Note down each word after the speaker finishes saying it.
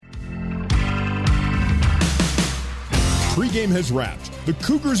Pregame has wrapped. The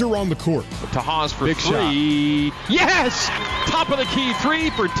Cougars are on the court. To Haas for Big three. Shot. Yes! Top of the key three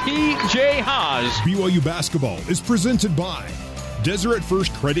for T.J. Haas. BYU basketball is presented by Deseret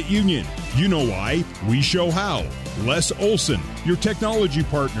First Credit Union. You know why. We show how. Les Olson, your technology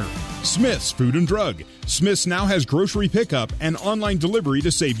partner. Smith's Food and Drug. Smith's now has grocery pickup and online delivery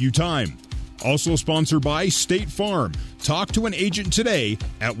to save you time. Also sponsored by State Farm. Talk to an agent today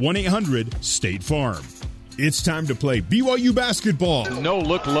at 1-800-STATE-FARM. It's time to play BYU basketball. No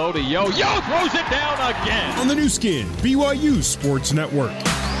look low to Yo. Yo throws it down again. On the new skin, BYU Sports Network.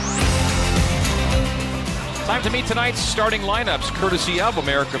 Time to meet tonight's starting lineups, courtesy of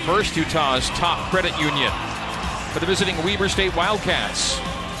America First, Utah's top credit union. For the visiting Weber State Wildcats,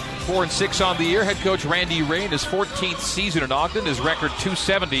 4-6 on the year. Head coach Randy Rain, his 14th season in Ogden, his record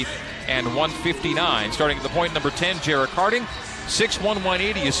 270 and 159. Starting at the point, number 10, Jarek Harding. 6'1",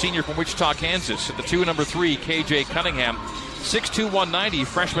 180, a senior from Wichita, Kansas. At the 2, number 3, KJ Cunningham. 6'2", 190,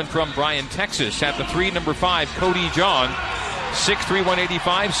 freshman from Bryan, Texas. At the 3, number 5, Cody John. 6'3",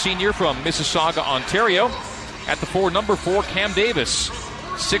 185, senior from Mississauga, Ontario. At the 4, number 4, Cam Davis.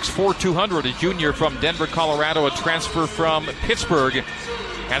 6'4", 200, a junior from Denver, Colorado, a transfer from Pittsburgh.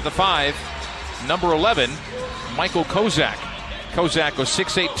 At the 5, number 11, Michael Kozak. Kozak was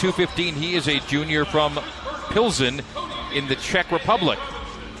 6'8", 215. He is a junior from Pilsen in the Czech Republic.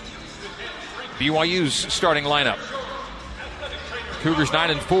 BYU's starting lineup. Cougars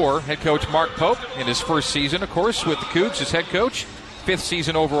 9-4. Head coach Mark Pope in his first season, of course, with the Cougs as head coach. 5th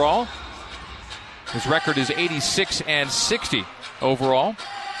season overall. His record is 86-60 overall.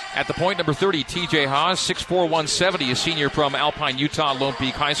 At the point, number 30, TJ Haas, 6'4", 170, a senior from Alpine, Utah, Lone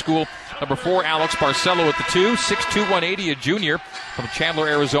Peak High School. Number 4, Alex Barcelo at the 2, 6'2", 180, a junior from Chandler,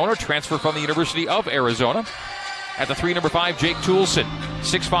 Arizona, transfer from the University of Arizona. At the 3, number 5, Jake Toulson,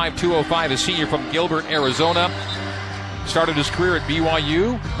 6'5", 205, a senior from Gilbert, Arizona. Started his career at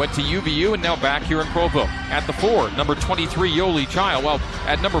BYU, went to UVU, and now back here in Provo. At the 4, number 23, Yoli Child. Well,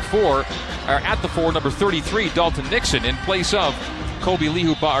 at the 4, number 33, Dalton Nixon, in place of Colby Lee,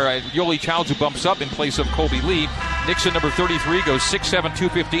 Yoli Childs, who bumps up in place of Colby Lee. Nixon, number 33, goes 6'7",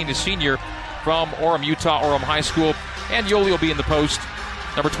 215, a senior from Orem, Utah, Orem High School. And Yoli will be in the post.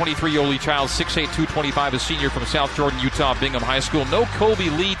 Number 23, Yoli Childs, 6'8", 225, a senior from South Jordan, Utah, Bingham High School. No Colby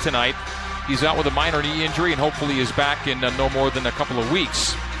Lee tonight. He's out with a minor knee injury and hopefully is back in no more than a couple of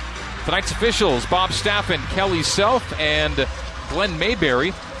weeks. Tonight's officials, Bob Staffen, Kelly Self, and Glenn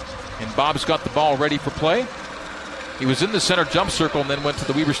Mayberry. And Bob's got the ball ready for play. He was in the center jump circle and then went to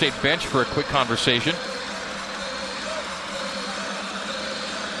the Weber State bench for a quick conversation.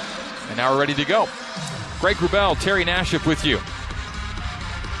 And now we're ready to go. Greg Wrubell, Terry Nashif with you.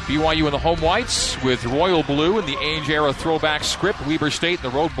 BYU in the home whites with royal blue in the Ainge-era throwback script. Weber State in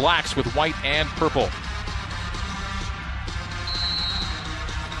the road blacks with white and purple.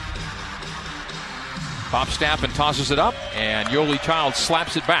 Bob Staffen tosses it up, and Yoli Child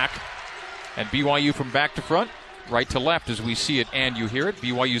slaps it back. And BYU from back to front, right to left as we see it and you hear it.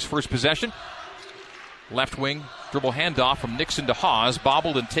 BYU's first possession. Left wing dribble handoff from Nixon to Haas,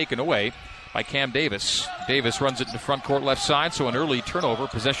 bobbled and taken away by Cam Davis. Davis runs it into front court left side, so an early turnover.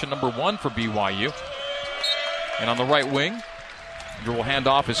 Possession number 1 for BYU. And on the right wing, dribble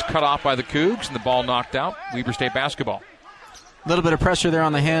handoff is cut off by the Cougs, and the ball knocked out. Weber State basketball. A little bit of pressure there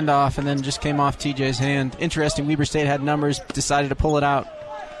on the handoff, and then just came off TJ's hand. Interesting, Weber State had numbers, decided to pull it out.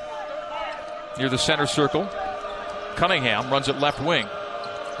 Near the center circle, Cunningham runs it left wing.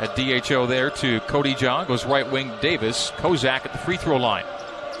 At DHO there to Cody John, goes right wing Davis. Kozak at the free throw line.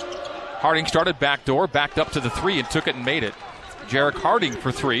 Harding started backdoor, backed up to the 3 and took it and made it. Jarek Harding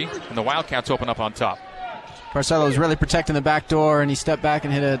for 3, and the Wildcats open up on top. Barcelo was really protecting the back door, and he stepped back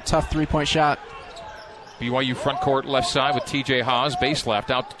and hit a tough three-point shot. BYU front court left side with TJ Haas, base left,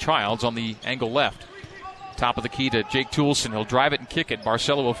 out to Childs on the angle left. Top of the key to Jake Toulson. He'll drive it and kick it.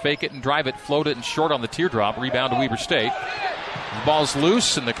 Barcelo will fake it and drive it, float it, and short on the teardrop. Rebound to Weber State. The ball's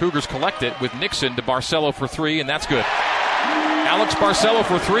loose, and the Cougars collect it with Nixon to Barcelo for 3, and that's good. Alex Barcelo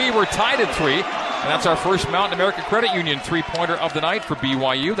for 3. We're tied at 3. And that's our first Mountain American Credit Union three-pointer of the night for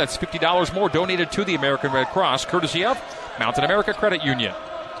BYU. That's $50 more donated to the American Red Cross, courtesy of Mountain America Credit Union.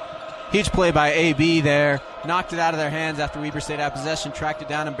 Huge play by AB there. Knocked it out of their hands after Weber State had possession, tracked it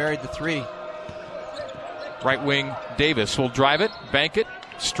down, and buried the 3. Right wing Davis will drive it, bank it,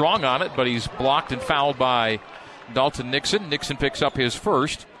 strong on it, but he's blocked and fouled by Dalton Nixon. Nixon picks up his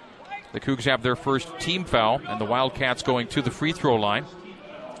first. The Cougs have their first team foul, and the Wildcats going to the free throw line.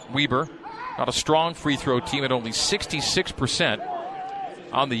 Weber, not a strong free throw team at only 66%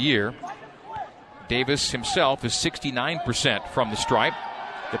 on the year. Davis himself is 69% from the stripe.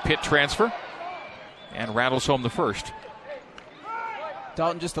 The Pitt transfer, and rattles home the first.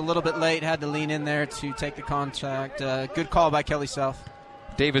 Dalton just a little bit late, had to lean in there to take the contact. Good call by Kelly Self.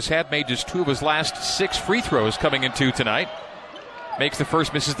 Davis had made just 2 of his last 6 free throws coming into tonight. Makes the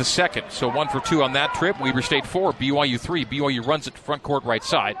first, misses the second. So 1 for 2 on that trip. Weber State 4, BYU 3. BYU runs it front court right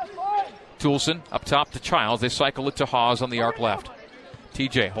side. Toulson up top to Childs. They cycle it to Haas on the arc left.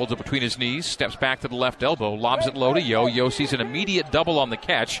 TJ holds it between his knees, steps back to the left elbow, lobs it low to Yo. Yo sees an immediate double on the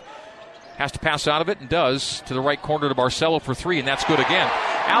catch. Has to pass out of it and does to the right corner to Barcelo for 3, and that's good again.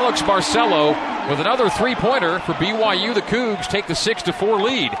 Alex Barcelo with another 3-pointer for BYU. The Cougs take the 6-4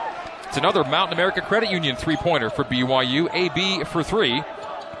 lead. It's another Mountain America Credit Union 3-pointer for BYU. AB for 3.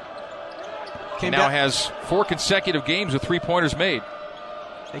 Now has 4 consecutive games with 3-pointers made.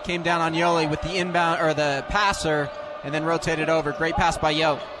 They came down on Yoli with the inbound or the passer and then rotated over. Great pass by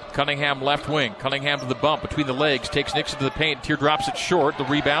Yo. Cunningham left wing. Cunningham to the bump between the legs. Takes Nixon to the paint. Teardrops it short. The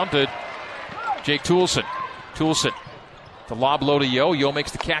rebound to Jake Toulson. Toulson. The lob low to Yo. Yo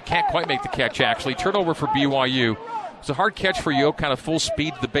makes the catch. Can't quite make the catch, actually. Turnover for BYU. It's a hard catch for Yo. Kind of full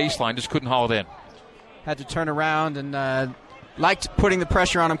speed to the baseline. Just couldn't haul it in. Had to turn around and liked putting the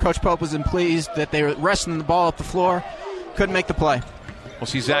pressure on him. Coach Pope was pleased that they were resting the ball up the floor. Couldn't make the play. We'll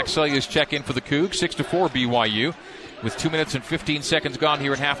see Zach Sellius check in for the Cougs. 6-4 BYU. With 2 minutes and 15 seconds gone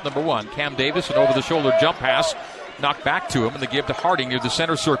here in half number 1. Cam Davis, an over-the-shoulder jump pass, knocked back to him, and the give to Harding near the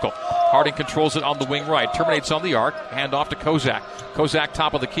center circle. Harding controls it on the wing right, terminates on the arc, hand off to Kozak. Kozak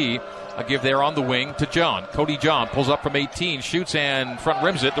top of the key, a give there on the wing to John. Cody John pulls up from 18, shoots and front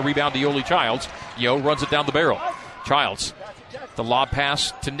rims it. The rebound to Yoli Childs. Yo runs it down the barrel. Childs, the lob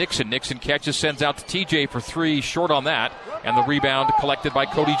pass to Nixon. Nixon catches, sends out to TJ for 3, short on that, and the rebound collected by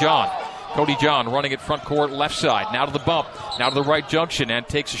Cody John. Cody John running it front court left side. Now to the bump. Now to the right junction and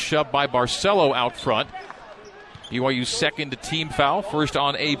takes a shove by Barcelo out front. BYU's second team foul. First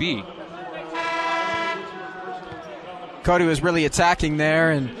on AB. Cody was really attacking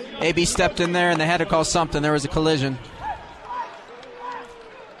there, and AB stepped in there, and they had to call something. There was a collision.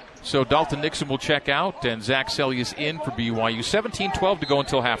 So Dalton Nixon will check out, and Zach Sellius in for BYU. 17-12 to go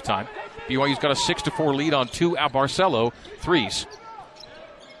until halftime. BYU's got a 6-4 lead on 2 Barcelo threes.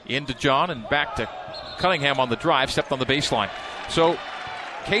 Into John and back to Cunningham on the drive, stepped on the baseline. So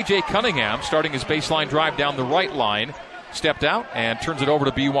KJ Cunningham, starting his baseline drive down the right line, stepped out and turns it over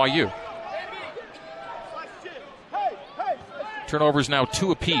to BYU. Turnovers now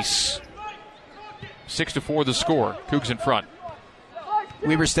 2 apiece. 6-4 the score. Cougs in front.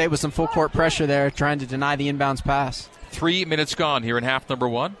 Weber State with some full court pressure there, trying to deny the inbounds pass. 3 minutes gone here in half number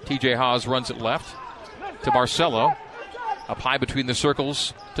 1. TJ Haas runs it left to Barcelo. Up high between the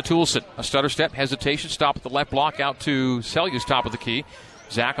circles to Toulson. A stutter step, hesitation, stop at the left block out to Sellius, top of the key.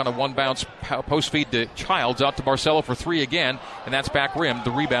 Zach on a one bounce post feed to Childs, out to Barcelo for 3 again, and that's back rim.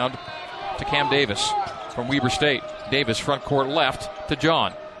 The rebound to Cam Davis from Weber State. Davis front court left to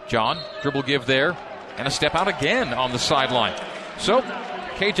John. John, dribble give there, and a step out again on the sideline. So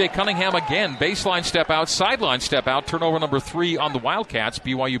KJ Cunningham again, baseline step out, sideline step out, turnover number 3 on the Wildcats.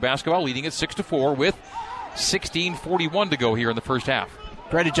 BYU basketball leading at 6-4 with 16:41 to go here in the first half.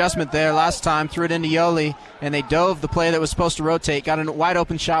 Great adjustment there last time. Threw it into Yoli, and they dove the play that was supposed to rotate. Got a wide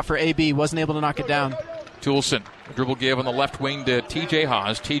open shot for AB. Wasn't able to knock it down. Toulson, a dribble give on the left wing to TJ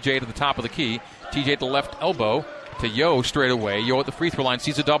Haas. TJ to the top of the key. TJ to the left elbow to Yo straight away. Yo at the free throw line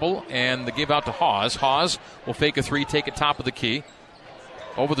sees a double, and the give out to Haas. Haas will fake a 3, take it top of the key.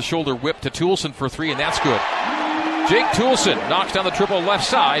 Over the shoulder whip to Toulson for 3, and that's good. Jake Toulson knocks down the triple left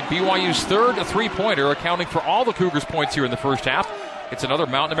side. BYU's third 3-pointer, accounting for all the Cougars' points here in the first half. It's another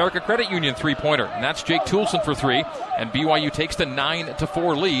Mountain America Credit Union 3-pointer, and that's Jake Toulson for 3. And BYU takes the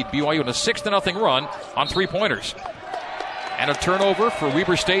 9-4 lead. BYU in a 6-0 run on 3-pointers. And a turnover for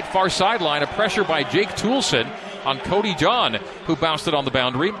Weber State far sideline. A pressure by Jake Toulson on Cody John, who bounced it on the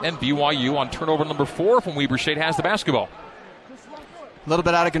boundary. And BYU on turnover number 4 from Weber State has the basketball. A little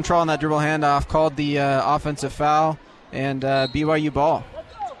bit out of control on that dribble handoff. Called the offensive foul, and BYU ball.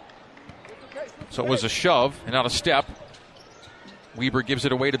 So it was a shove and not a step. Weber gives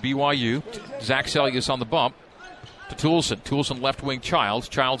it away to BYU. Zach Sellius on the bump to Toulson. Toulson left wing Childs.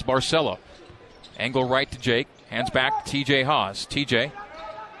 Childs Barcelo. Angle right to Jake. Hands back to TJ Haas. TJ.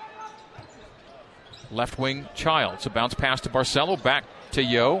 Left wing Childs. A bounce pass to Barcelo. Back to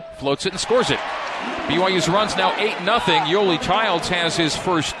Yo. Floats it and scores it. BYU's run's now 8-0. Yoli Childs has his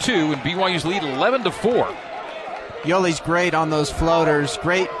first 2, and BYU's lead 11-4. Yoli's great on those floaters.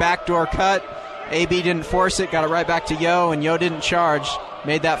 Great backdoor cut. AB didn't force it, got it right back to Yo, and Yo didn't charge.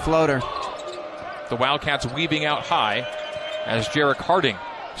 Made that floater. The Wildcats weaving out high as Jarek Harding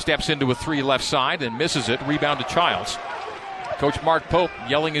steps into a 3 left side and misses it. Rebound to Childs. Coach Mark Pope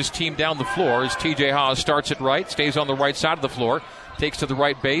yelling his team down the floor as TJ Haas starts it right, stays on the right side of the floor. Takes to the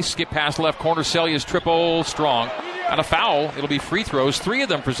right base. Skip past left corner. Selja's triple strong. And a foul. It'll be free throws. 3 of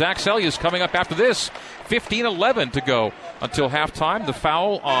them for Zach Selja's coming up after this. 15-11 to go until halftime. The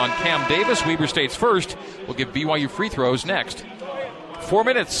foul on Cam Davis, Weber State's first, will give BYU free throws next. 4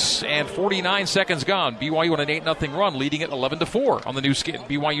 minutes and 49 seconds gone. BYU on an 8-0 run, leading it 11-4 on the new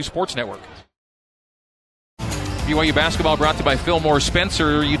BYU Sports Network. BYU basketball brought to you by Fillmore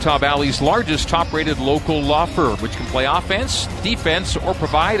Spencer, Utah Valley's largest top-rated local law firm, which can play offense, defense, or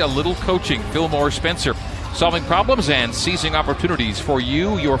provide a little coaching. Fillmore Spencer, solving problems and seizing opportunities for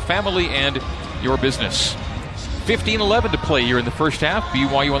you, your family, and your business. 15-11 to play here in the first half.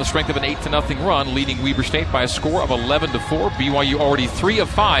 BYU on the strength of an 8-0 run, leading Weber State by a score of 11-4. BYU already 3 of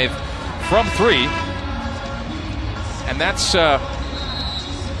 5 from 3. And that's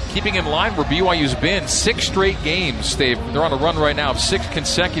keeping in line where BYU's been. 6 straight games. They're on a run right now of 6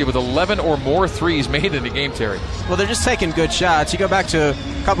 consecutive with 11 or more threes made in the game, Terry. Well, they're just taking good shots. You go back to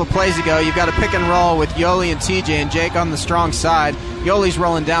a couple plays ago, you've got a pick and roll with Yoli and TJ and Jake on the strong side. Yoli's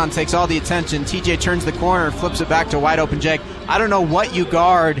rolling down, takes all the attention. TJ turns the corner, flips it back to wide open Jake. I don't know what you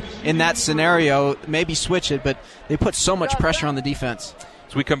guard in that scenario. Maybe switch it, but they put so much pressure on the defense.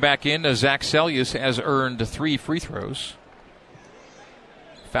 As we come back in, Zach Selja's has earned 3 free throws.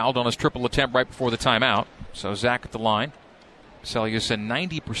 Fouled on his triple attempt right before the timeout. So Zach at the line. Selja's at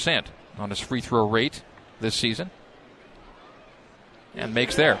 90% on his free throw rate this season. And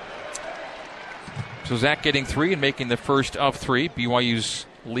makes there. So Zach getting 3 and making the first of 3. BYU's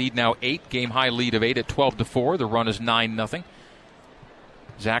lead now 8. Game high lead of 8 at 12-4. The run is 9-0.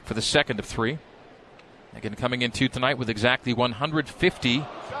 Zach for the second of 3. Again, coming into tonight with exactly 150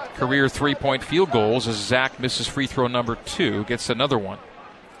 career 3-point field goals as Zach misses free throw number 2. Gets another one.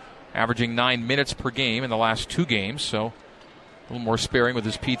 Averaging 9 minutes per game in the last 2 games, so a little more sparing with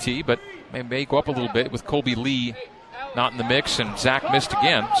his PT, but may go up a little bit with Colby Lee not in the mix, and Zach missed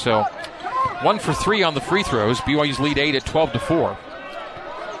again. So 1 for 3 on the free throws. BYU's lead 8 at 12-4.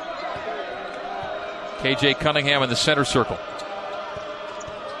 KJ Cunningham in the center circle.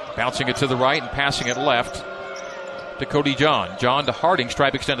 Bouncing it to the right and passing it left to Cody John. John to Harding,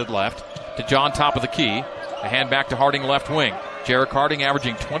 stripe extended left. To John, top of the key. A hand back to Harding, left wing. Jarek Harding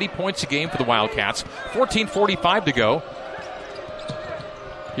averaging 20 points a game for the Wildcats. 14:45 to go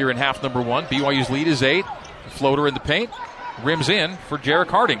here in half number 1. BYU's lead is 8. Floater in the paint. Rims in for Jarek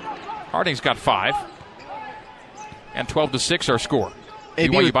Harding. Harding's got 5. And 12-6 our score.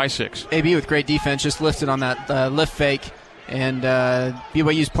 BYU by 6. AB with great defense, just lifted on that lift fake. And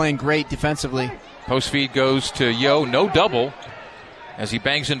BYU's playing great defensively. Post feed goes to Yo. No double as he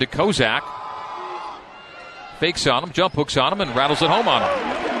bangs into Kozak. Fakes on him, jump hooks on him, and rattles it home on him.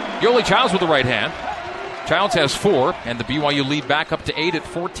 Yoli Childs with the right hand. Childs has 4, and the BYU lead back up to 8 at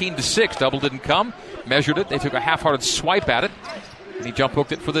 14-6. Double didn't come. Measured it. They took a half-hearted swipe at it, and he jump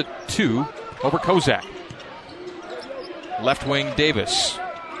hooked it for the 2 over Kozak. Left wing, Davis.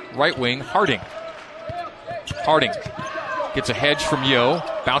 Right wing, Harding. Harding gets a hedge from Yo.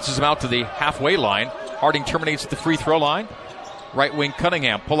 Bounces him out to the halfway line. Harding terminates at the free throw line. Right wing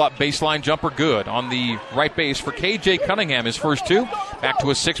Cunningham, pull-up baseline jumper good on the right base for KJ Cunningham, his first 2. Back to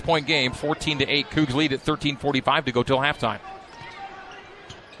a 6-point game, 14-8. Cougs lead at 13:45 to go till halftime.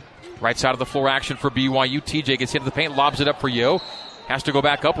 Right side of the floor action for BYU. TJ gets hit in the paint, lobs it up for Yo. Has to go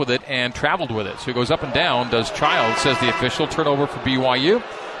back up with it and traveled with it. So he goes up and down, does Childs, says the official. Turnover for BYU.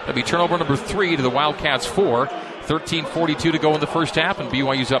 That'll be turnover number 3 to the Wildcats 4. 13:42 to go in the first half, and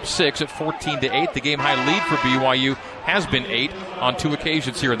BYU's up 6 at 14-8. The game high lead for BYU has been 8 on 2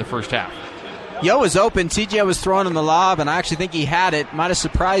 occasions here in the first half. Yo was open. TJ was throwing in the lob, and I actually think he had it. Might have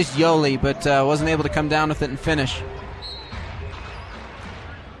surprised Yoli, but wasn't able to come down with it and finish.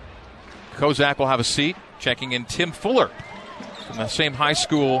 Kozak will have a seat. Checking in Tim Fuller from the same high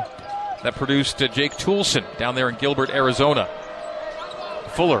school that produced Jake Toulson down there in Gilbert, Arizona.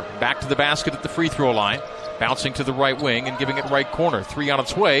 Fuller back to the basket at the free throw line. Bouncing to the right wing and giving it right corner. 3 on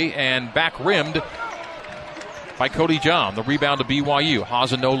its way and back rimmed by Cody John. The rebound to BYU.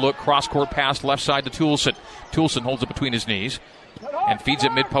 Haas a no-look cross-court pass left side to Toulson. Toulson holds it between his knees and feeds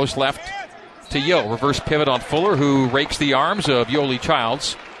it mid-post left to Yo. Reverse pivot on Fuller, who rakes the arms of Yoli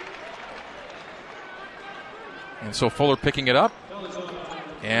Childs. And so Fuller picking it up.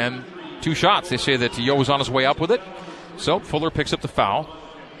 And 2 shots. They say that Yo was on his way up with it. So Fuller picks up the foul.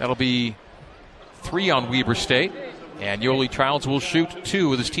 That'll be 3 on Weber State. And Yoli Childs will shoot 2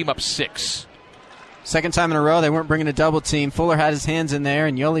 with his team up 6. Second time in a row they weren't bringing a double team. Fuller had his hands in there,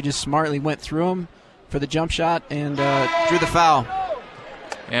 and Yoli just smartly went through him for the jump shot and drew the foul.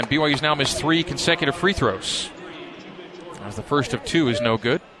 And BYU's now missed 3 consecutive free throws, as the first of 2 is no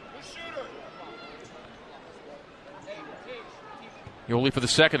good. Yoli for the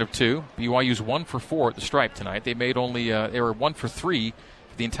second of two. BYU's 1 for 4 at the stripe tonight. They made only they were 1 for 3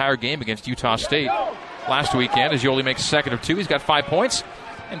 for the entire game against Utah State last weekend. As Yoli makes second of two, he's got 5 points,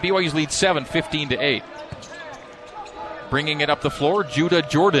 and BYU's lead 7, 15-8. Bringing it up the floor, Judah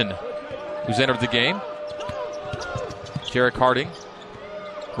Jordan, who's entered the game. Jarek Harding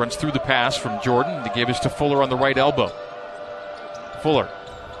runs through the pass from Jordan to give us to Fuller on the right elbow. Fuller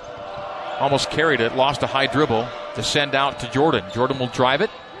almost carried it, lost a high dribble to send out to Jordan. Jordan will drive it.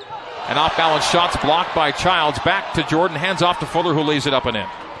 An off-balance shot's blocked by Childs. Back to Jordan, hands off to Fuller, who lays it up and in.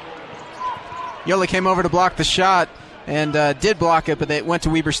 Yoli came over to block the shot and did block it, but they went to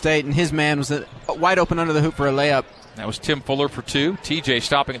Weber State, and his man was wide open under the hoop for a layup. That was Tim Fuller for 2. TJ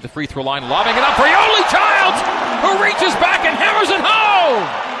stopping at the free throw line, lobbing it up for Yoli Childs, who reaches back and hammers it home.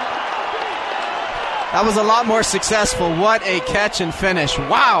 That was a lot more successful. What a catch and finish.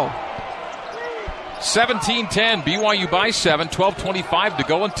 Wow. 17-10, BYU by 7, 12:25 to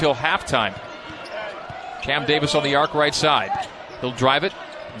go until halftime. Cam Davis on the arc right side. He'll drive it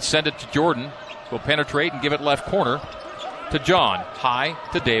and send it to Jordan. Will penetrate and give it left corner to John. High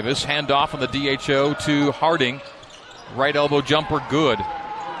to Davis. Hand off on the DHO to Harding. Right elbow jumper, good.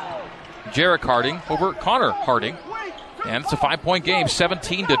 Jarek Harding over Connor Harding. And it's a 5-point game,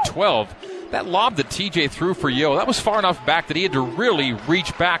 17-12. That lob that TJ threw for Yo, that was far enough back that he had to really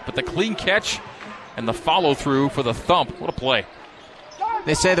reach back. But the clean catch and the follow-through for the thump. What a play.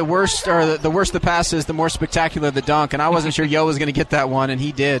 They say the worse the pass is, the more spectacular the dunk. And I wasn't sure Yo was going to get that one, and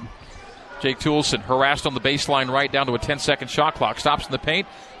he did. Jake Toolson harassed on the baseline right down to a 10-second shot clock. Stops in the paint,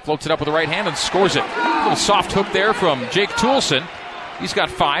 floats it up with the right hand, and scores it. A little soft hook there from Jake Toolson. He's got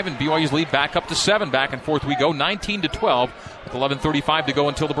 5, and BYU's lead back up to 7. Back and forth we go, 19-12, with 11:35 to go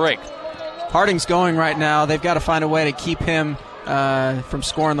until the break. Harding's going right now. They've got to find a way to keep him from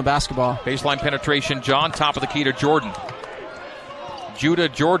scoring the basketball. Baseline penetration, John, top of the key to Jordan. Judah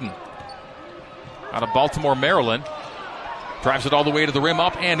Jordan, out of Baltimore, Maryland. Drives it all the way to the rim,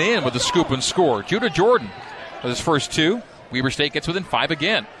 up and in with a scoop and score. Judah Jordan with his first 2. Weber State gets within 5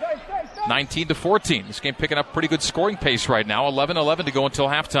 again. 19-14. This game picking up pretty good scoring pace right now. 11-11 to go until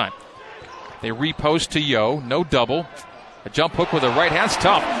halftime. They repost to Yo. No double. A jump hook with a right hand. It's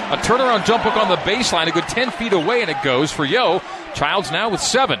tough. A turnaround jump hook on the baseline. A good 10 feet away, and it goes for Yo. Childs now with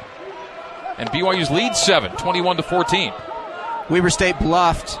 7. And BYU's lead 7, 21-14. Weber State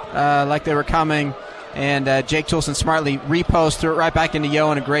bluffed like they were coming. And Jake Toolson smartly repost, threw it right back into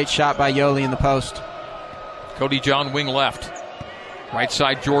Yo, and a great shot by Yoli in the post. Cody John, wing left. Right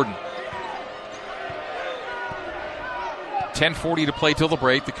side, Jordan. 10:40 to play till the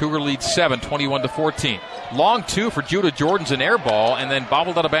break. The Cougar lead 7, 21-14. Long 2 for Judah Jordan's an air ball, and then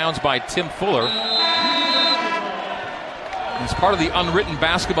bobbled out of bounds by Tim Fuller. It's part of the unwritten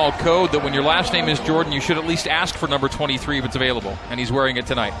basketball code that when your last name is Jordan, you should at least ask for number 23 if it's available, and he's wearing it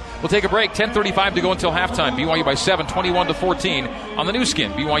tonight. We'll take a break. 10:35 to go until halftime. BYU by 7, 21-14 on the new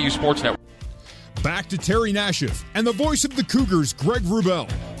skin, BYU Sports Network. Back to Terry Nashif and the voice of the Cougars, Greg Wrubell,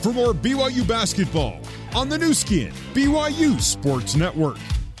 for more BYU basketball on the new skin, BYU Sports Network.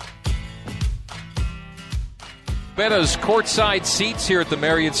 Mobetta's courtside seats here at the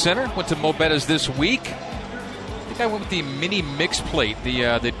Marriott Center. Went to Mobetta's this week. I think I went with the mini mix plate.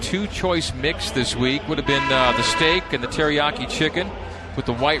 The two-choice mix this week would have been the steak and the teriyaki chicken with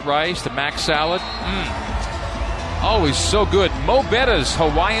the white rice, the mac salad. Always so good. Mobetta's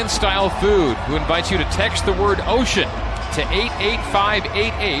Hawaiian-style food, who invites you to text the word ocean to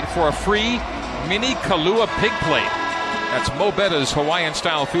 88588 for a free mini Kalua pig plate. That's Mobetta's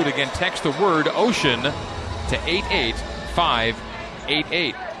Hawaiian-style food. Again, text the word ocean to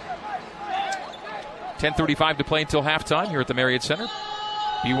 88588. 10:35 to play until halftime here at the Marriott Center.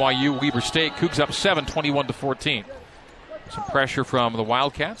 BYU Weber State. Cougs up 7, 21-14. Some pressure from the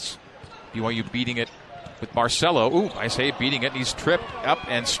Wildcats. BYU beating it with Barcelo. Ooh, I say beating it. He's tripped up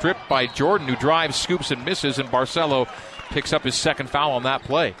and stripped by Jordan, who drives, scoops, and misses, and Barcelo picks up his second foul on that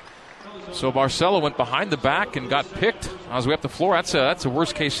play. So Barcelo went behind the back and got picked on his way up the floor. That's a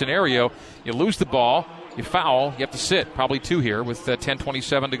worst-case scenario. You lose the ball, you foul, you have to sit. Probably 2 here with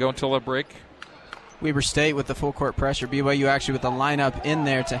 10:27 to go until a break. Weber State with the full court pressure. BYU actually with the lineup in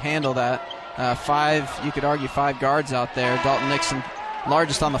there to handle that. 5, you could argue 5 guards out there. Dalton Nixon,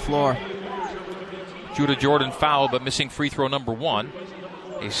 largest on the floor. Judah Jordan fouled, but missing free throw number 1.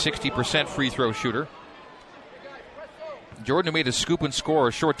 A 60% free throw shooter. Jordan, who made a scoop and score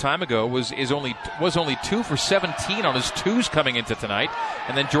a short time ago, was only 2 for 17 on his 2s coming into tonight.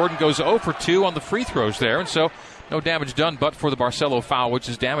 And then Jordan goes 0 for 2 on the free throws there. And so no damage done but for the Barcelo foul, which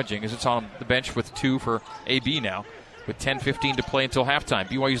is damaging as it's on the bench with 2 for AB now with 10:15 to play until halftime.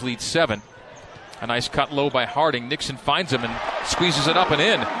 BYU's lead 7. A nice cut low by Harding. Nixon finds him and squeezes it up and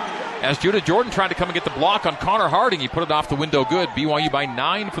in. As Judah Jordan tried to come and get the block on Connor Harding, he put it off the window good. BYU by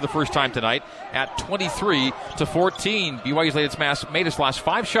 9 for the first time tonight at 23-14. BYU's made its last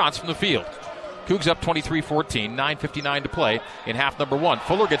 5 shots from the field. Cougs up 23-14, 9:59 to play in half number 1.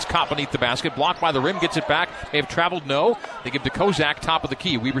 Fuller gets caught beneath the basket, blocked by the rim, gets it back. They have traveled, no. They give to Kozak, top of the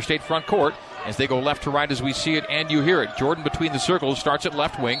key. Weber State front court as they go left to right as we see it and you hear it. Jordan between the circles, starts at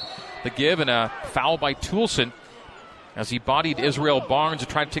left wing. The give and a foul by Toulson as he bodied Israel Barnes and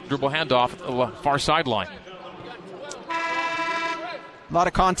tried to take dribble handoff at the far sideline. A lot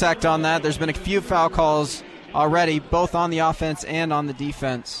of contact on that. There's been a few foul calls already, both on the offense and on the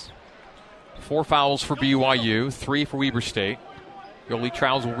defense. 4 fouls for BYU, 3 for Weber State. Yoli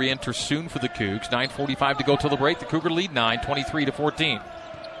Childs will re-enter soon for the Cougs. 9:45 to go till the break. The Cougar lead 9, 23-14.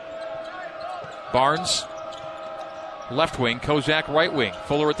 Barnes, left wing. Kozak, right wing.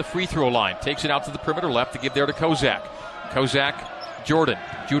 Fuller at the free throw line. Takes it out to the perimeter left to give there to Kozak. Kozak, Jordan.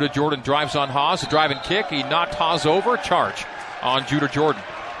 Judah Jordan drives on Haas. A drive and kick. He knocked Haas over. Charge on Judah Jordan.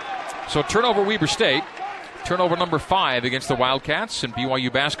 So turnover Weber State. Turnover number 5 against the Wildcats, and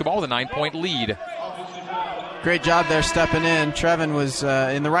BYU basketball with a 9-point lead. Great job there stepping in. Trevin was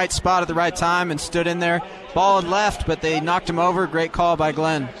in the right spot at the right time and stood in there. Ball had left, but they knocked him over. Great call by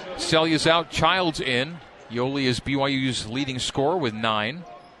Glenn. Selya's out, Childs in. Yoli is BYU's leading scorer with 9.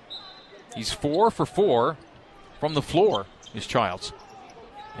 He's 4 for 4 from the floor, is Childs.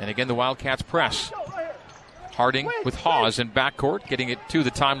 And again, the Wildcats press. Harding with Haas in backcourt, getting it to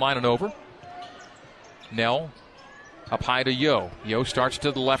the timeline and over. Nell up high to Yo. Yo starts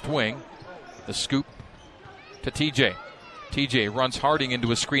to the left wing. The scoop to TJ. TJ runs Harding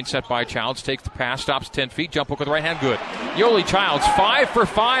into a screen set by Childs. Takes the pass, stops 10 feet. Jump hook with the right hand, good. Yoli Childs 5 for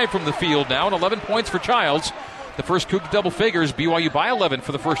 5 from the field now, and 11 points for Childs. The first Cougar double figures. BYU by 11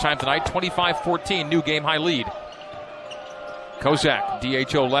 for the first time tonight. 25-14, new game high lead. Kozak,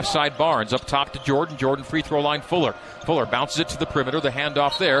 DHO left side Barnes, up top to Jordan. Jordan free throw line Fuller. Fuller bounces it to the perimeter, the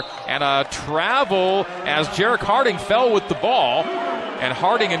handoff there, and a travel as Jarek Harding fell with the ball. And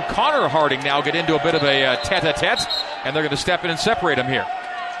Harding and Connor Harding now get into a bit of a tete-a-tete, and they're going to step in and separate them here.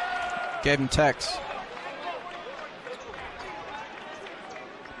 Gave him text.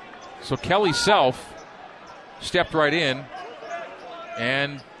 So Kelly Self stepped right in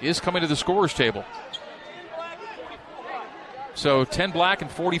and is coming to the scorer's table. So 10 black and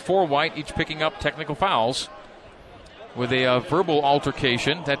 44 white, each picking up technical fouls with a verbal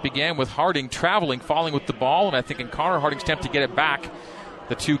altercation that began with Harding traveling, falling with the ball, and I think in Connor Harding's attempt to get it back,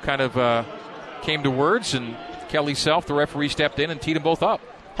 the two kind of came to words, and Kelly Self, the referee, stepped in and teed them both up.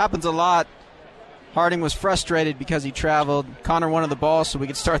 Happens a lot. Harding was frustrated because he traveled. Connor wanted the ball so we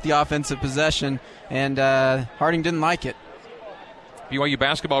could start the offensive possession, and Harding didn't like it. BYU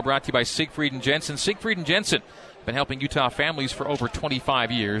basketball brought to you by Siegfried and Jensen. Siegfried and Jensen been helping Utah families for over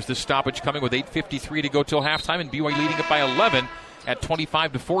 25 years. This stoppage coming with 8:53 to go till halftime, and BYU leading it by 11 at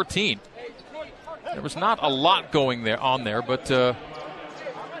 25-14. There was not a lot going on there, but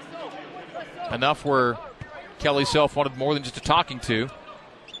enough where Kelly Self wanted more than just a talking to.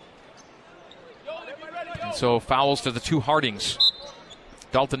 And so fouls to the two Hardings.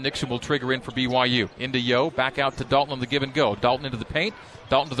 Dalton Nixon will trigger in for BYU. Into Yo, back out to Dalton on the give and go. Dalton into the paint.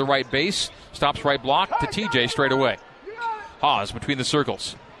 Dalton to the right base. Stops right block to TJ straight away. Haas between the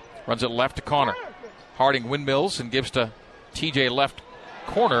circles. Runs it left to Connor. Harding windmills and gives to TJ left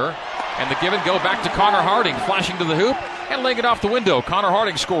corner. And the give and go back to Connor Harding. Flashing to the hoop and laying it off the window. Connor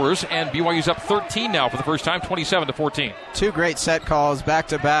Harding scores, and BYU's up 13 now for the first time, 27-14. Two great set calls back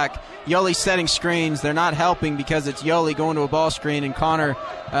to back. Yoli setting screens. They're not helping because it's Yoli going to a ball screen and Connor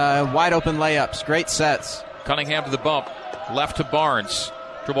wide open layups. Great sets. Cunningham to the bump. Left to Barnes.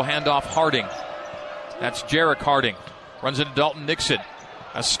 Dribble handoff Harding. That's Jarek Harding. Runs into Dalton Nixon.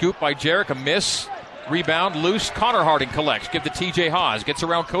 A scoop by Jarek. A miss. Rebound loose. Connor Harding collects. Give to TJ Haas. Gets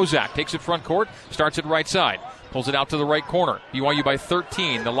around Kozak. Takes it front court. Starts it right side. Pulls it out to the right corner. BYU by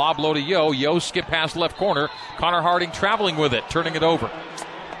 13. The lob low to Yo. Yo skip past left corner. Connor Harding traveling with it. Turning it over.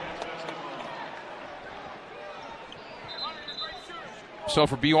 So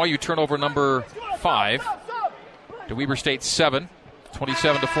for BYU, turnover number 5. To Weber State 7.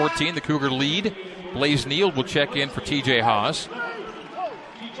 27-14. The Cougar lead. Blaze Neal will check in for TJ Haas.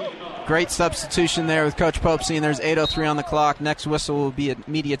 Great substitution there with Coach Pope, seeing there's 8:03 on the clock. Next whistle will be a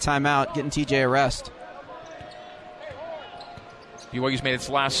media timeout, getting TJ a rest. BYU's made its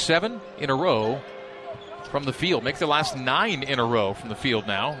last 7 in a row from the field. Makes the last 9 in a row from the field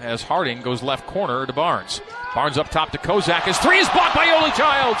now as Harding goes left corner to Barnes. Barnes up top to Kozak. His 3 is blocked by Yoli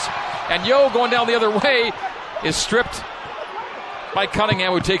Childs. And Yo going down the other way is stripped by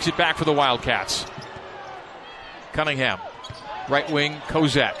Cunningham, who takes it back for the Wildcats. Cunningham. Right wing,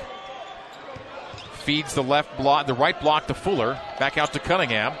 Kozak. Feeds the right block to Fuller. Back out to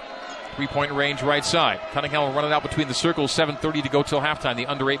Cunningham. 3-point range right side. Cunningham will run it out between the circles. 7:30 to go till halftime. The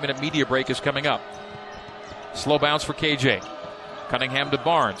under 8-minute media break is coming up. Slow bounce for KJ. Cunningham to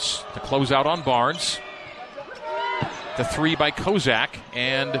Barnes. To close out on Barnes. The 3 by Kozak.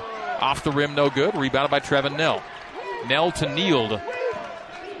 And off the rim, no good. Rebounded by Trevin Nell. Nell to Neild.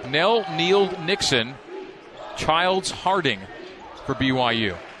 Nell, Neild, Nixon. Childs, Harding for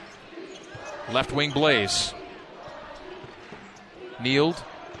BYU. Left wing, Blaze. Neild,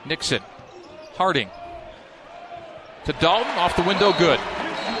 Nixon. Harding. To Dalton, off the window, good.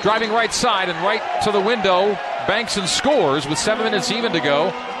 Driving right side and right to the window. Bankson scores with 7 minutes even to go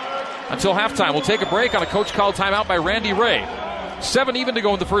until halftime. We'll take a break on a coach called timeout by Randy Ray. 7 even to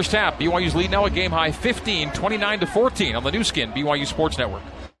go in the first half. BYU's lead now a game high 15, 29-14 on the new skin, BYU Sports Network.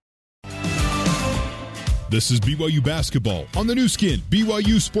 This is BYU Basketball on the new skin,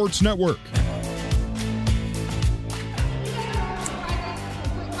 BYU Sports Network.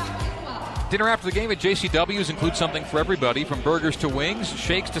 Dinner after the game at JCW's includes something for everybody, from burgers to wings,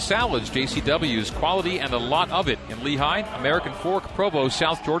 shakes to salads. JCW's, quality and a lot of it in Lehigh, American Fork, Provo,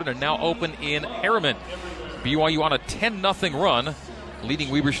 South Jordan, and now open in Harriman. BYU on a 10-0 run, leading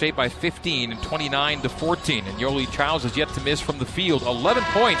Weber State by 15 and 29-14. And Yoli Childs is yet to miss from the field. 11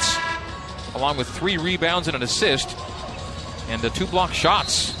 points, along with 3 rebounds and an assist, and 2 block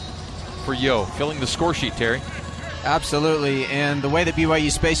shots for Yo, filling the score sheet, Terry. Absolutely, and the way that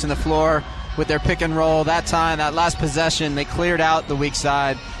BYU spacing the floor with their pick and roll, that time, that last possession, they cleared out the weak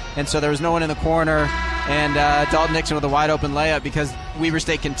side, and so there was no one in the corner, and Dalton Nixon with a wide-open layup, because Weber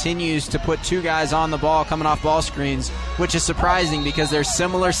State continues to put 2 guys on the ball coming off ball screens, which is surprising because they're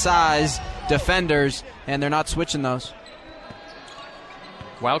similar size defenders, and they're not switching those.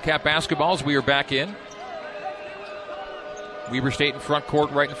 Wildcat basketballs, we are back in. Weber State in front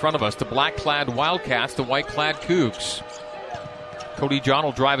court right in front of us. The black-clad Wildcats, the white-clad Cougs. Cody John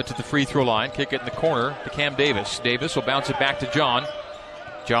will drive it to the free throw line, kick it in the corner to Cam Davis. Davis will bounce it back to John.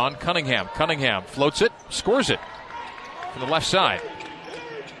 John Cunningham. Cunningham floats it, scores it from the left side.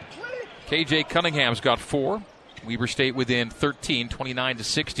 KJ Cunningham's got 4. Weber State within 13,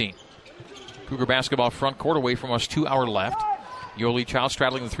 29-16. Cougar basketball front court, away from us, 2 hour left. Yoli Childs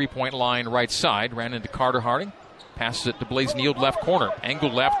straddling the three-point line right side. Ran into Carter Harding. Passes it to Blaze Neild, left corner.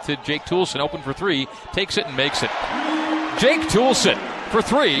 Angled left to Jake Toulson, open for 3. Takes it and makes it. Jake Toulson for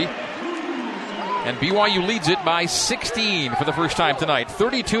 3. And BYU leads it by 16 for the first time tonight.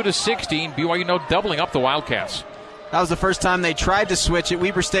 32-16. BYU now doubling up the Wildcats. That was the first time they tried to switch it.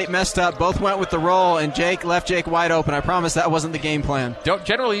 Weber State messed up. Both went with the roll, and Jake left Jake wide open. I promise that wasn't the game plan.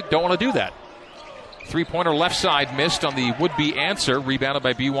 Generally don't want to do that. Three-pointer left side missed on the would-be answer. Rebounded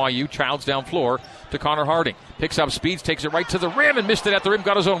by BYU. Childs down floor to Connor Harding. Picks up speeds, takes it right to the rim, and missed it at the rim.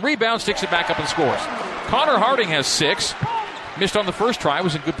 Got his own rebound, sticks it back up and scores. Connor Harding has 6. Missed on the first try.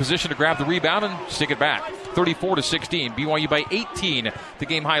 Was in good position to grab the rebound and stick it back. 34-16. BYU by 18. The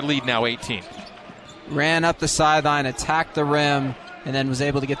game-high lead now 18. Ran up the sideline, attacked the rim, and then was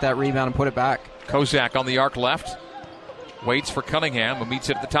able to get that rebound and put it back. Kozak on the arc left. Waits for Cunningham, who meets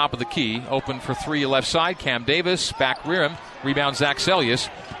it at the top of the key. Open for 3 left side. Cam Davis, back rim. Rebound Zach Sellius.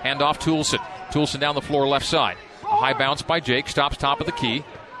 Hand off Toulson. Toulson down the floor left side. A high bounce by Jake. Stops top of the key.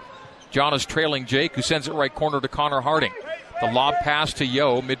 John is trailing Jake, who sends it right corner to Connor Harding. The lob pass to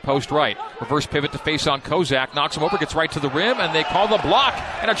Yo, mid-post right. Reverse pivot to face on Kozak. Knocks him over, gets right to the rim, and they call the block.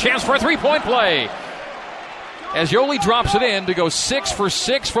 And a chance for a three-point play. As Yoli drops it in to go 6 for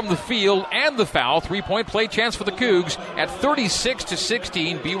 6 from the field and the foul. 3-point play chance for the Cougs at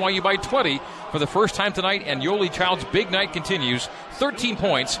 36-16. BYU by 20 for the first time tonight, and Yoli Child's big night continues. 13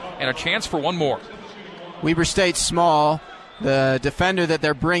 points and a chance for one more. Weber State small. The defender that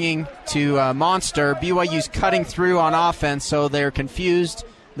they're bringing to Monster, BYU's cutting through on offense, so they're confused.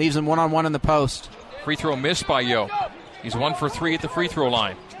 Leaves them one-on-one in the post. Free throw missed by Yo. He's 1 for 3 at the free throw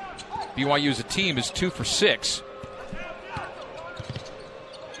line. BYU as a team is 2 for 6.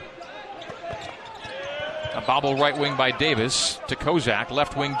 A bobble right wing by Davis to Kozak.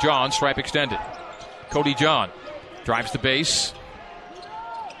 Left wing John, stripe extended. Cody John drives the base.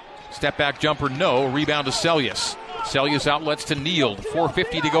 Step back jumper, no. Rebound to Sellius. Sellius outlets to Neild.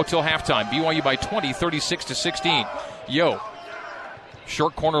 4:50 to go till halftime. BYU by 20, 36-16. Yo.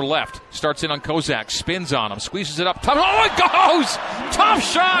 Short corner left. Starts in on Kozak. Spins on him. Squeezes it up. Top. Oh, it goes! Tough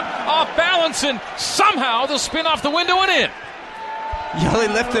shot off balance, and somehow the spin off the window and in.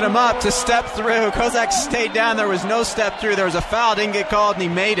 Yoli lifted him up to step through. Kozak stayed down. There was no step through. There was a foul. Didn't get called, and he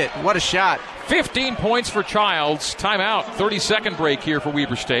made it. What a shot. 15 points for Childs. Timeout. 30-second break here for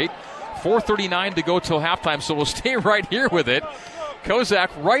Weber State. 4:39 to go till halftime, so we'll stay right here with it. Kozak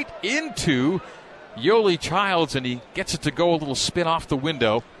right into Yoli Childs, and he gets it to go a little spin off the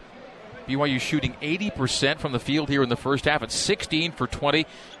window. BYU shooting 80% from the field here in the first half at 16 for 20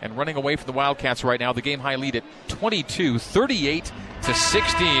 and running away from the Wildcats right now. The game-high lead at 22, 38 to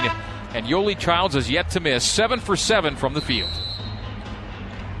 16. And Yoli Childs is yet to miss 7 for 7 from the field.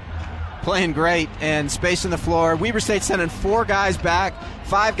 Playing great and spacing the floor. Weber State sending 5 guys back,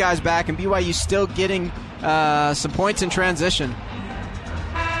 and BYU still getting some points in transition.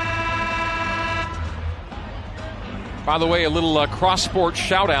 By the way, a little cross-sport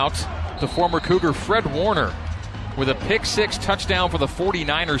shout-out to former Cougar Fred Warner with a pick-6 touchdown for the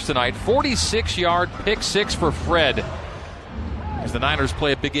 49ers tonight. 46-yard pick-6 for Fred as the Niners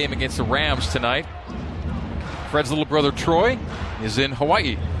play a big game against the Rams tonight. Fred's little brother Troy is in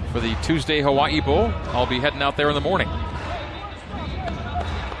Hawaii for the Tuesday Hawaii Bowl. I'll be heading out there in the morning.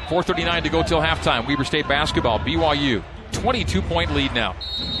 4:39 to go till halftime. Weber State basketball. BYU, 22-point lead now.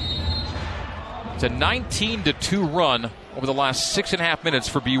 It's a 19-2 run over the last 6.5 minutes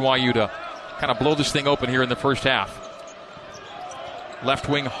for BYU to kind of blow this thing open here in the first half. Left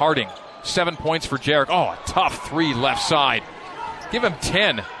wing Harding, 7 points for Jarek. Oh, a tough 3 left side. Give him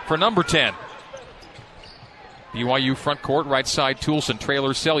 10 for number 10. BYU front court, right side Toulson,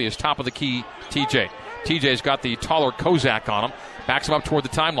 trailer Celius, top of the key TJ. TJ's got the taller Kozak on him, backs him up toward the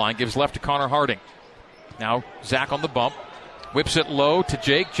timeline, gives left to Connor Harding. Now Zach on the bump. Whips it low to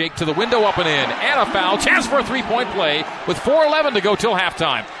Jake. Jake to the window, up and in. And a foul. Chance for a 3-point play with 4:11 to go till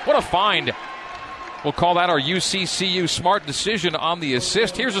halftime. What a find. We'll call that our UCCU smart decision on the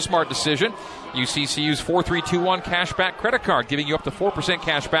assist. Here's a smart decision. UCCU's 4321 cashback credit card, giving you up to 4%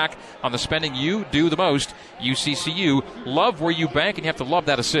 cash back on the spending you do the most. UCCU, love where you bank, and you have to love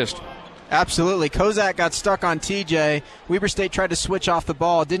that assist. Absolutely. Kozak got stuck on TJ. Weber State tried to switch off the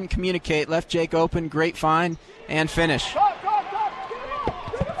ball, didn't communicate, left Jake open. Great find and finish.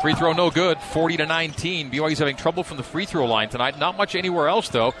 Free throw no good, 40-19. BYU's having trouble from the free throw line tonight. Not much anywhere else,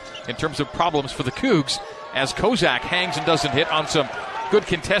 though, in terms of problems for the Cougs, as Kozak hangs and doesn't hit on some good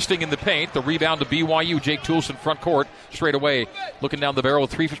contesting in the paint. The rebound to BYU. Jake Toulson front court straight away, looking down the barrel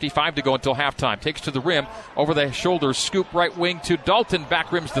with 3:55 to go until halftime. Takes to the rim, over the shoulder, scoop right wing to Dalton.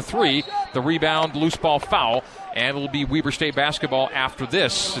 Back rims the 3. The rebound, loose ball foul. And it'll be Weber State basketball after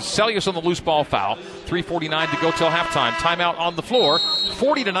this. Celius on the loose ball foul. 3:49 to go till halftime. Timeout on the floor.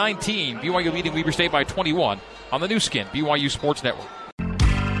 40-19. BYU leading Weber State by 21 on the new skin, BYU Sports Network.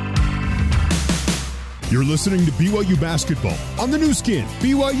 You're listening to BYU basketball on the new skin,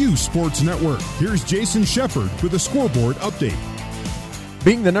 BYU Sports Network. Here's Jason Shepard with a scoreboard update.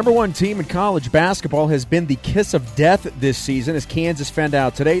 Being the number 1 team in college basketball has been the kiss of death this season as Kansas fend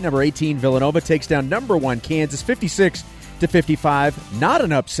out today. Number 18 Villanova takes down number 1 Kansas 56-55. Not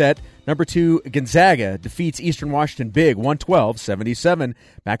an upset. Number 2 Gonzaga defeats Eastern Washington big 112-77.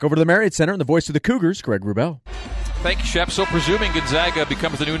 Back over to the Marriott Center and the voice of the Cougars, Greg Wrubell. Thank you, Shep. So presuming Gonzaga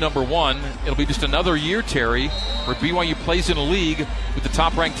becomes the new number 1, it'll be just another year, Terry, where BYU plays in a league with the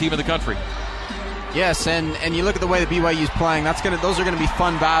top-ranked team in the country. Yes, and you look at the way that BYU's playing. Those are going to be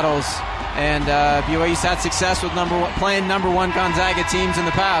fun battles. And BYU's had success with playing number 1 Gonzaga teams in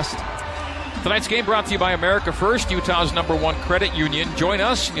the past. Tonight's game brought to you by America First, Utah's number 1 credit union. Join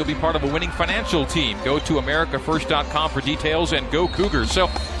us and you'll be part of a winning financial team. Go to americafirst.com for details and go Cougars. So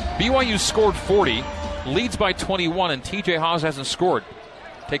BYU scored 40, leads by 21, and TJ Haws hasn't scored.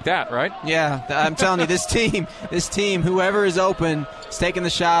 Take that, right? Yeah, I'm telling you, this team, whoever is open, is taking the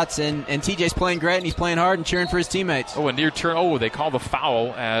shots, and TJ's playing great, and he's playing hard and cheering for his teammates. Oh, a near turn. Oh, they call the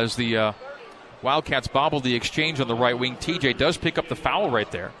foul as the Wildcats bobble the exchange on the right wing. TJ does pick up the foul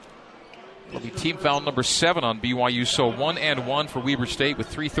right there. It'll be team foul number 7 on BYU, so 1 and 1 for Weber State with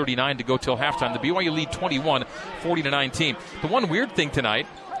 3:39 to go till halftime. The BYU lead 21, 40-19. The one weird thing tonight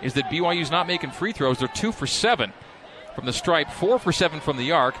is that BYU's not making free throws. They're 2 for 7 from the stripe, 4 for 7 from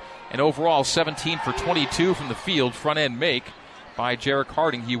the arc, and overall 17 for 22 from the field. Front end make by Jarek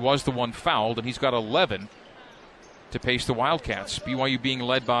Harding. He was the one fouled, and he's got 11 to pace the Wildcats. BYU being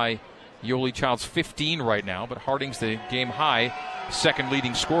led by Yoli Childs, 15 right now, but Harding's the game high second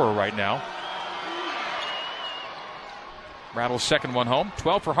leading scorer right now. Rattles second one home,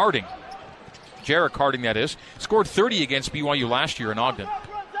 12 for Harding. Jarek Harding, that is. Scored 30 against BYU last year in Ogden.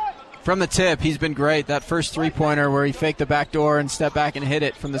 From the tip, he's been great. That first three-pointer where he faked the back door and stepped back and hit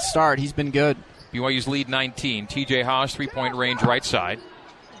it from the start, he's been good. BYU's lead 19. TJ Haws, three-point range right side.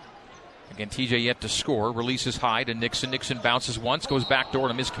 Again, TJ yet to score. Releases high to Nixon. Nixon bounces once, goes back door,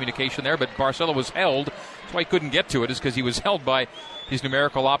 and a miscommunication there, but Barcelo was held. That's why he couldn't get to it, is because he was held by his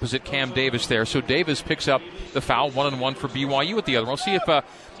numerical opposite, Cam Davis, there. So Davis picks up the foul, 1-1 for BYU at the other one. We'll see if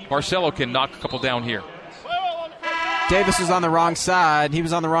Barcelo can knock a couple down here. Davis was on the wrong side. He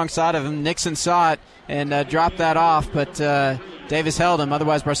was on the wrong side of him. Nixon saw it and dropped that off, but Davis held him.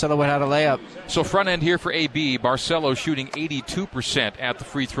 Otherwise, Barcelo would have had a layup. So front end here for AB. Barcelo shooting 82% at the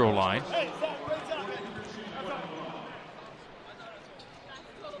free throw line.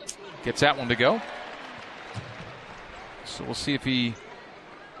 Gets that one to go. So we'll see if he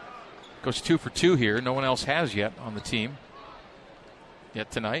goes 2 for 2 here. No one else has yet on the team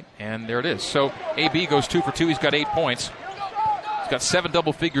yet tonight. And there it is. So AB goes 2 for 2. He's got 8 points. He's got 7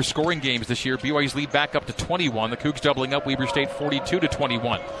 double-figure scoring games this year. BYU's lead back up to 21. The Cougs doubling up. Weber State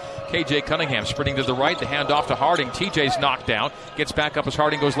 42-21. KJ Cunningham sprinting to the right. The handoff to Harding. TJ's knocked down. Gets back up as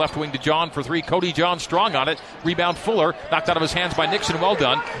Harding goes left wing to John for 3. Cody John strong on it. Rebound Fuller. Knocked out of his hands by Nixon. Well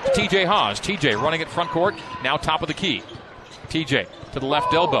done to TJ Haas. TJ running at front court. Now top of the key. TJ to the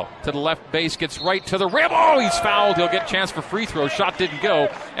left elbow. To the left base. Gets right to the rim. Oh, he's fouled. He'll get a chance for free throw. Shot didn't go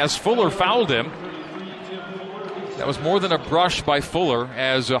as Fuller fouled him. That was more than a brush by Fuller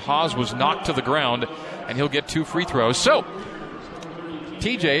as Haas was knocked to the ground, and he'll get 2 free throws. So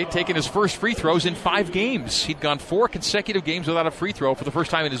TJ taking his first free throws in 5 games. He'd gone 4 consecutive games without a free throw for the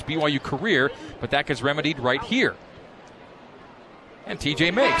first time in his BYU career, but that gets remedied right here. And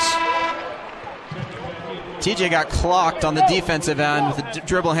TJ makes. TJ got clocked on the defensive end with a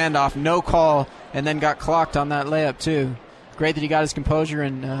dribble handoff, no call, and then got clocked on that layup too. Great that he got his composure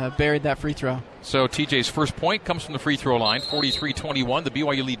and buried that free throw. So TJ's first point comes from the free throw line, 43-21. The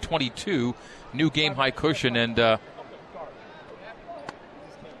BYU lead 22. New game-high cushion, and a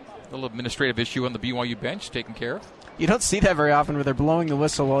little administrative issue on the BYU bench taken care of. You don't see that very often where they're blowing the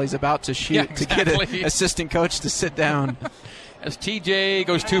whistle while he's about to shoot to get an assistant coach to sit down. As TJ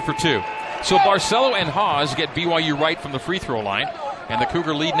goes 2 for 2. So Barcelo and Haas get BYU right from the free throw line. And the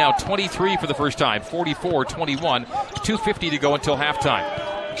Cougar lead now 23 for the first time, 44-21. 2:50 to go until halftime.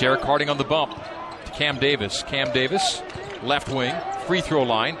 Jarek Harding on the bump to Cam Davis. Cam Davis, left wing, free throw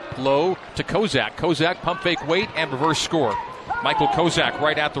line, low to Kozak. Kozak, pump fake, wait, and reverse score. Michael Kozak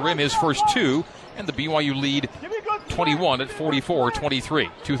right at the rim, his first 2. And the BYU lead 21 at 44-23.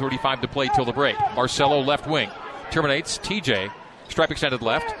 2:35 to play till the break. Barcelo left wing. Terminates. TJ, stripe extended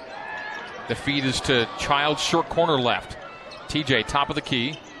left. The feed is to Childs, short corner left. TJ, top of the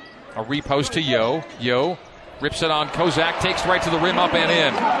key. A repost to Yo. Yo rips it on Kozak, takes right to the rim, up and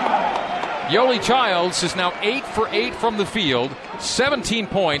in. Yoli Childs is now 8 for 8 from the field, 17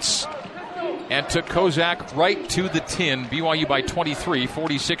 points, and took Kozak right to the tin. BYU by 23,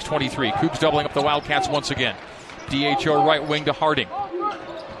 46-23. Cougs doubling up the Wildcats once again. DHO right wing to Harding.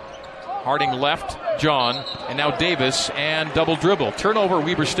 Harding left, John, and now Davis, and double dribble. Turnover,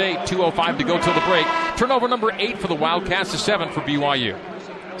 Weber State, 2:05 to go till the break. Turnover number 8 for the Wildcats to 7 for BYU.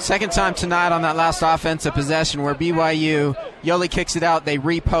 Second time tonight on that last offensive possession where BYU, Yoli kicks it out, they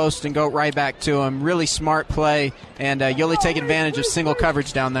repost and go right back to him. Really smart play, and Yoli take advantage of single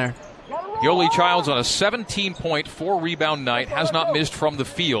coverage down there. Yoli Childs on a 17-point, 4-rebound night, has not missed from the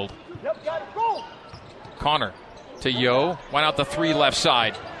field. Connor to Yo, went out the 3 left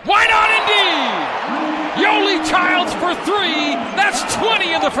side. Why not indeed? Yoli Childs for 3. That's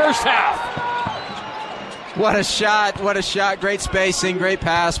 20 in the first half. What a shot. Great spacing, great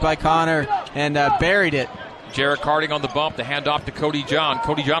pass by Connor, and buried it. Jarek Harding on the bump, the handoff to Cody John.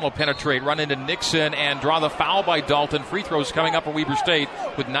 Cody John will penetrate, run into Nixon, and draw the foul by Dalton. Free throws coming up for Weber State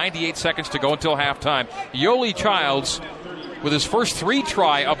with 98 seconds to go until halftime. Yoli Childs with his first 3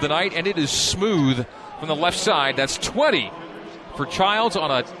 try of the night, and it is smooth from the left side. That's 20 for Childs on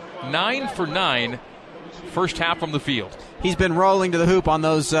a 9 for 9 first half from the field. He's been rolling to the hoop on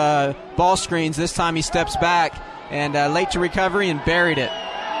those ball screens. This time he steps back and late to recovery and buried it.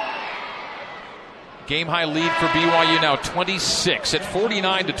 Game high lead for BYU now 26 at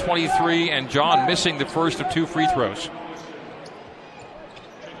 49-23, and John missing the first of 2 free throws.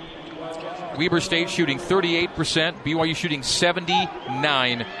 Weber State shooting 38%, BYU shooting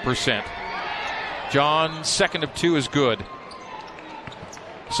 79%. John, second of 2 is good.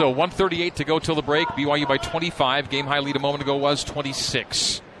 So 1:38 to go till the break. BYU by 25. Game high lead a moment ago was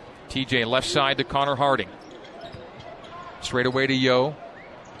 26. TJ left side to Connor Harding. Straight away to Yo.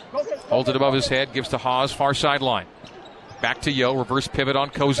 Holds it above his head. Gives to Haas, far sideline. Back to Yo. Reverse pivot on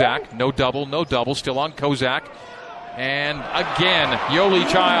Kozak. No double. Still on Kozak. And again, Yoli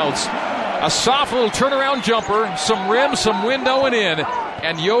Childs. A soft little turnaround jumper. Some rim, some window, and in.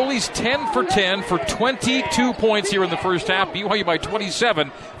 And Yuli's 10 for 10 for 22 points here in the first half. BYU by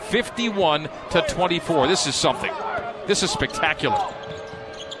 27, 51-24. This is something. This is spectacular.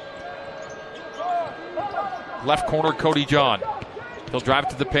 Left corner, Cody John. He'll drive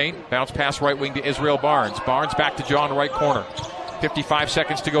it to the paint. Bounce pass right wing to Israel Barnes. Barnes back to John, right corner. 55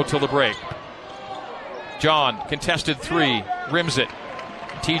 seconds to go till the break. John, contested three. Rims it.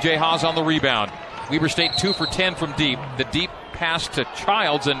 TJ Haas on the rebound. Weber State 2 for 10 from deep. The deep pass to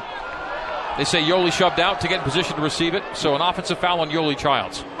Childs, and they say Yoli shoved out to get in position to receive it. So an offensive foul on Yoli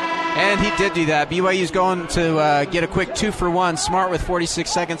Childs. And he did do that. BYU's going to get a quick 2 for 1. Smart with 46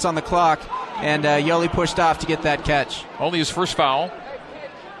 seconds on the clock. And Yoli pushed off to get that catch. Only his first foul.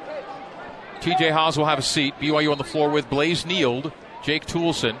 TJ Haas will have a seat. BYU on the floor with Blaze Neild, Jake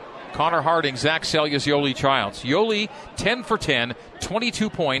Toolson, Connor Harding, Zach Sellius, Yoli Childs. Yoli 10 for 10, 22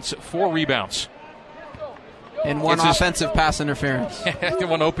 points, 4 rebounds. And one offensive pass interference.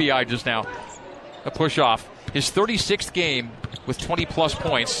 One OPI just now. A push off. His 36th game with 20-plus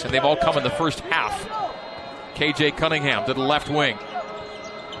points, and they've all come in the first half. KJ Cunningham to the left wing.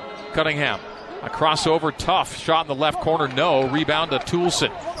 Cunningham, a crossover, tough shot in the left corner, no. Rebound to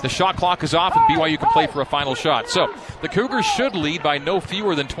Toolson. The shot clock is off, and BYU can play for a final shot. So the Cougars should lead by no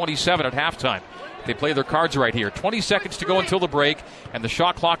fewer than 27 at halftime. They play their cards right here. 20 seconds to go until the break, and the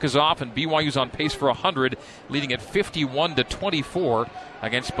shot clock is off, and BYU's on pace for 100, leading at 51-24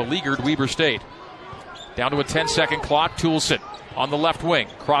 against beleaguered Weber State. Down to a 10-second clock. Toolson on the left wing.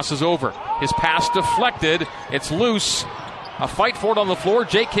 Crosses over. His pass deflected. It's loose. A fight for it on the floor.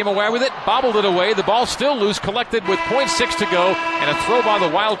 Jake came away with it, bobbled it away. The ball still loose, collected with .6 to go, and a throw by the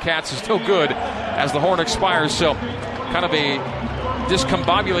Wildcats is no good as the horn expires. So kind of a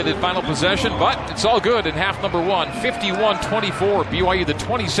discombobulated final possession, but it's all good in half number one. 51-24, BYU the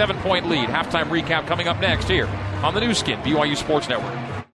 27-point lead. Halftime recap coming up next here on the new skin, BYU Sports Network.